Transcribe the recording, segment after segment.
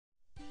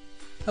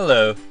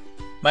Hello,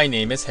 my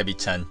name is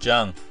Hebi-chan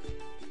Jung,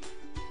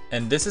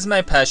 and this is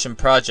my passion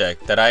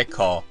project that I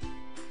call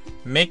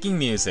Making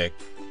Music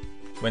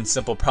When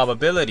Simple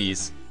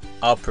Probabilities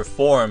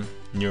Outperform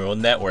Neural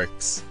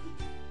Networks.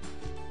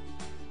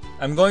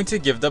 I'm going to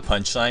give the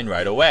punchline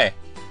right away.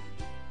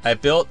 I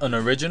built an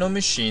original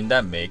machine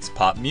that makes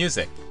pop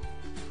music,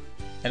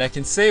 and I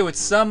can say with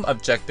some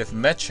objective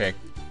metric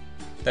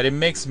that it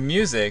makes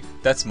music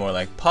that's more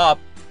like pop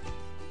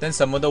than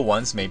some of the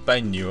ones made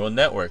by neural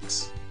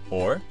networks,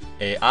 or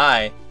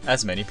AI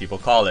as many people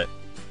call it.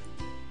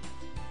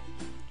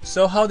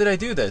 So how did I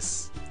do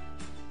this?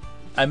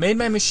 I made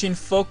my machine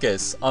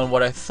focus on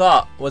what I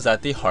thought was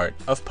at the heart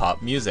of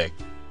pop music,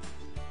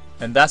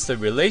 and that's the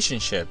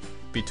relationship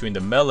between the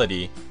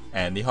melody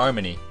and the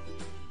harmony.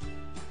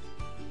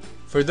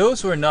 For those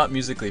who are not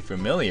musically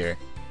familiar,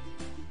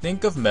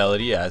 think of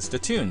melody as the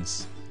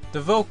tunes,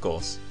 the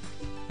vocals,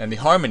 and the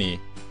harmony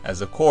as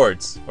the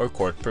chords or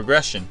chord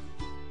progression.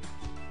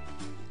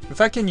 If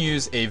I can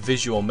use a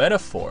visual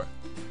metaphor,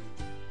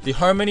 the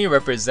harmony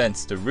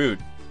represents the root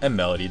and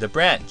melody the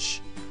branch,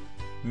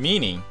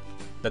 meaning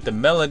that the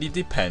melody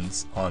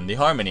depends on the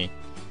harmony.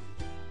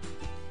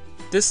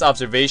 This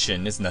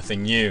observation is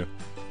nothing new.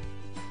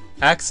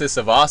 Axis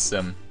of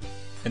Awesome,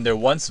 in their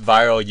once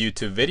viral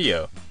YouTube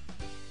video,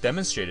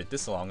 demonstrated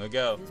this long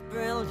ago. It's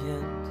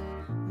brilliant,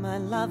 my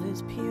love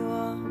is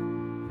pure.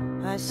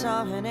 I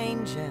saw an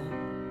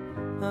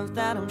angel, of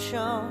that I'm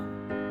sure.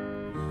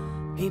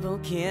 People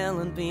kill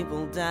and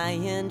people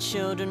dying,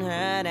 children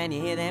hurt and you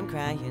hear them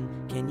crying.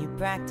 Can you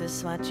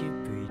practice what you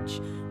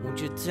preach?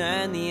 Won't you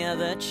turn the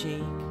other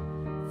cheek?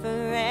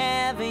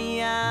 Forever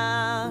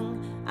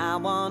young, I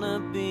wanna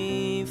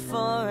be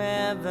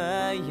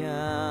forever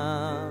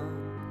young.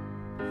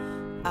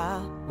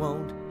 I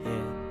won't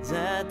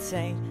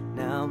hesitate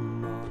no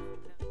more.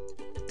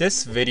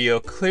 This video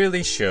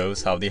clearly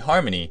shows how the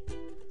harmony,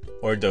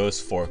 or those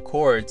four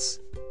chords,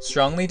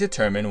 strongly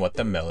determine what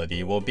the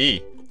melody will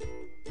be.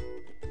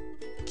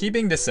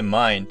 Keeping this in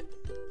mind,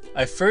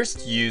 I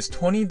first used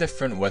 20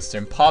 different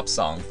Western pop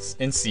songs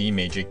in C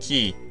major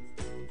key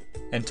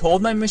and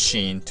told my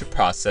machine to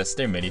process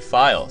their MIDI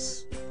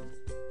files.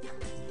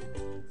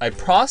 I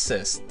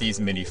processed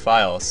these MIDI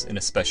files in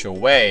a special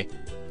way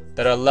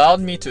that allowed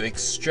me to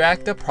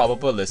extract the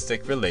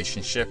probabilistic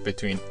relationship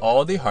between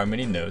all the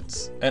harmony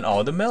notes and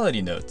all the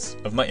melody notes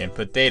of my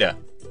input data.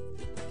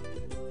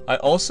 I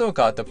also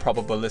got the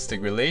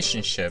probabilistic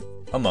relationship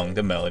among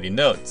the melody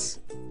notes,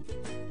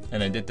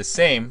 and I did the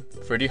same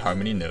for the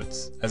harmony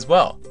notes as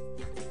well.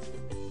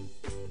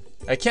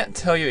 I can't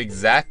tell you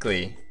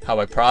exactly how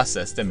I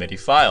process the MIDI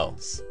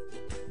files,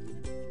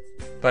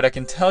 but I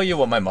can tell you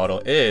what my model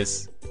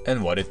is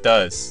and what it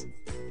does.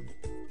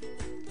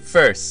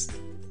 First,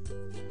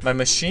 my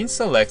machine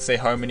selects a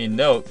harmony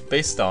note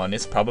based on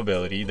its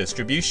probability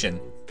distribution.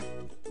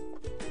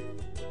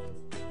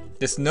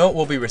 This note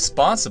will be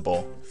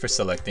responsible for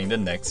selecting the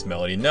next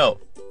melody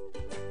note.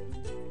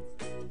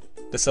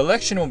 The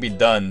selection will be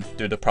done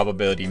through the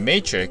probability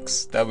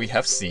matrix that we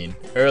have seen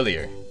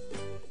earlier.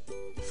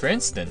 For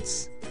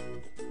instance,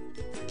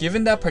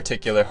 given that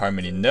particular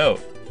harmony note,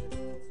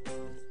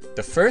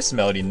 the first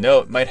melody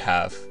note might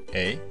have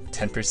a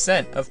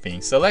 10% of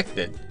being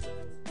selected,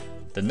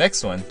 the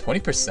next one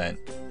 20%,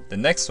 the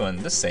next one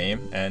the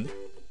same, and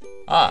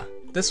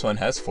this one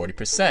has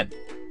 40%,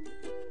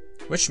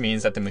 which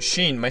means that the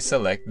machine might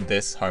select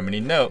this harmony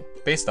note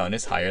based on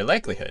its higher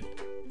likelihood.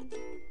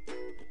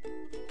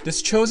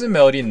 This chosen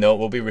melody note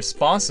will be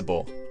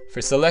responsible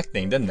for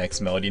selecting the next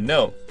melody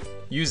note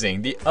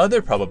using the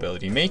other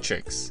probability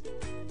matrix.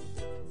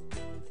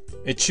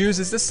 It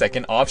chooses the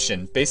second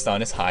option based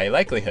on its high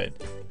likelihood,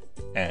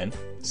 and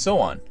so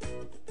on.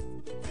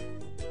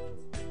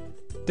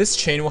 This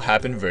chain will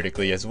happen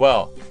vertically as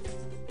well.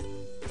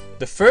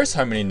 The first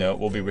harmony note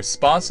will be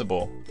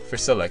responsible for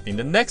selecting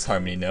the next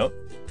harmony note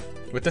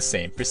with the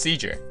same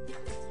procedure,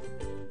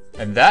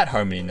 and that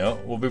harmony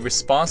note will be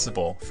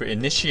responsible for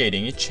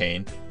initiating a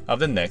chain of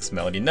the next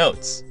melody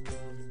notes,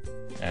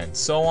 and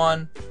so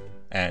on,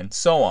 and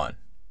so on.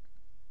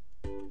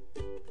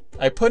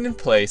 I put in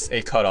place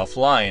a cutoff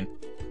line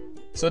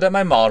so that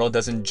my model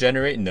doesn't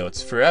generate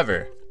notes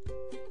forever,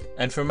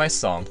 and for my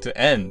song to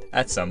end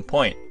at some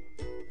point.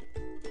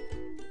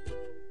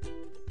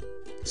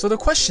 So the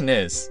question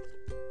is,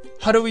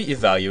 how do we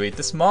evaluate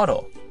this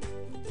model?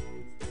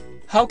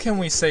 How can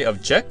we say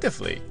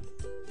objectively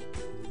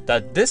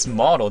that this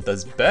model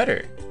does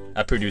better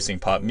at producing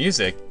pop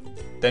music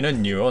than a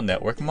neural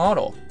network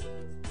model?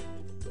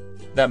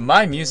 That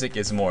my music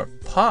is more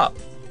pop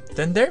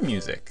than their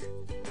music?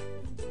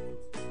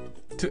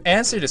 To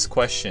answer this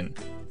question,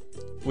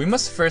 we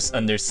must first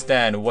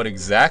understand what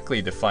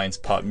exactly defines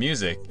pop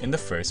music in the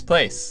first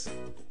place.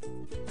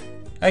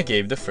 I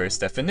gave the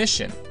first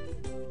definition,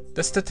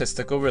 the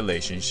statistical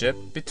relationship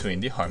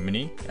between the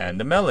harmony and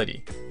the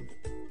melody.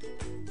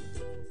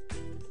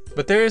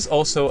 But there is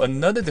also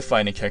another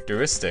defining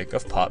characteristic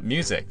of pop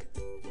music,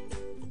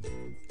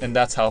 and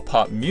that's how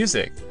pop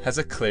music has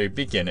a clear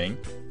beginning,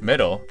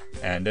 middle,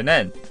 and an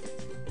end.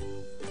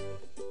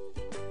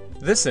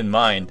 this in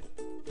mind,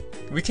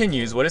 we can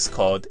use what is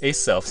called a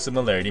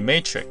self-similarity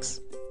matrix.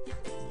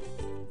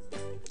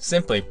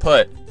 Simply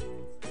put,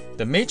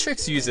 the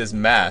matrix uses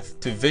math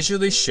to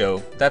visually show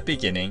that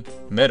beginning,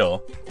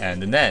 middle,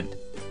 and an end.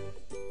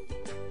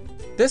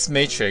 This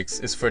matrix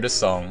is for the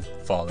song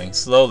Falling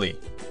Slowly.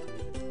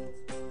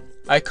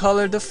 I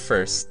color the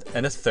first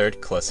and the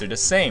third cluster the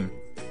same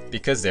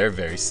because they're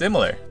very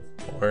similar,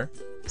 or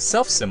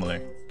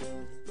self-similar.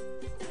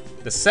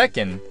 The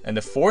second and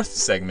the fourth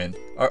segment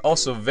are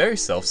also very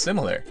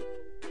self-similar.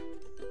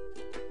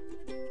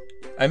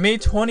 I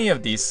made 20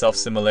 of these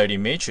self-similarity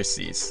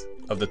matrices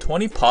of the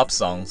 20 pop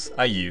songs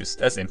I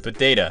used as input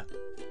data,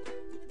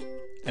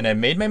 and I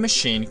made my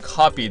machine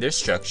copy their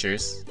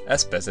structures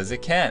as best as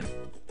it can.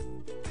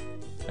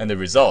 And the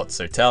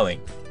results are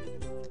telling.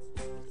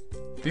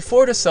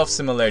 Before the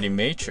self-similarity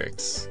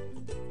matrix,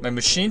 my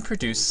machine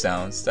produced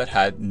sounds that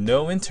had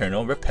no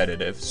internal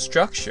repetitive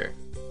structure.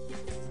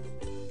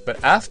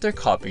 But after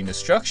copying the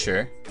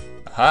structure,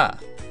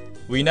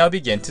 we now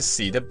begin to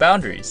see the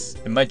boundaries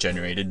in my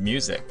generated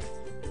music.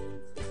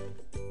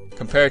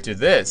 Compared to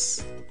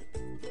this,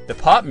 the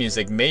pop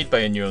music made by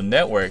a neural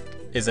network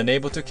is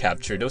unable to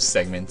capture those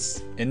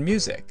segments in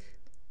music.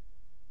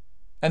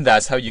 And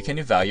that's how you can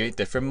evaluate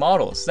different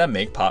models that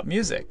make pop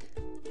music.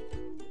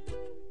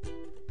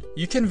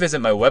 You can visit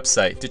my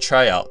website to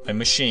try out my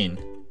machine.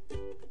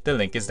 The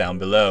link is down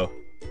below.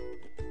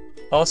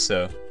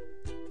 Also,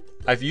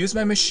 I've used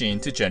my machine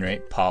to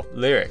generate pop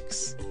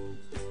lyrics.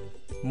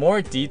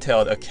 More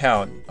detailed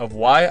account of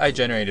why I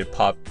generated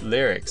pop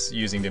lyrics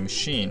using the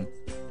machine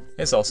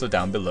is also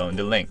down below in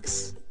the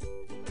links.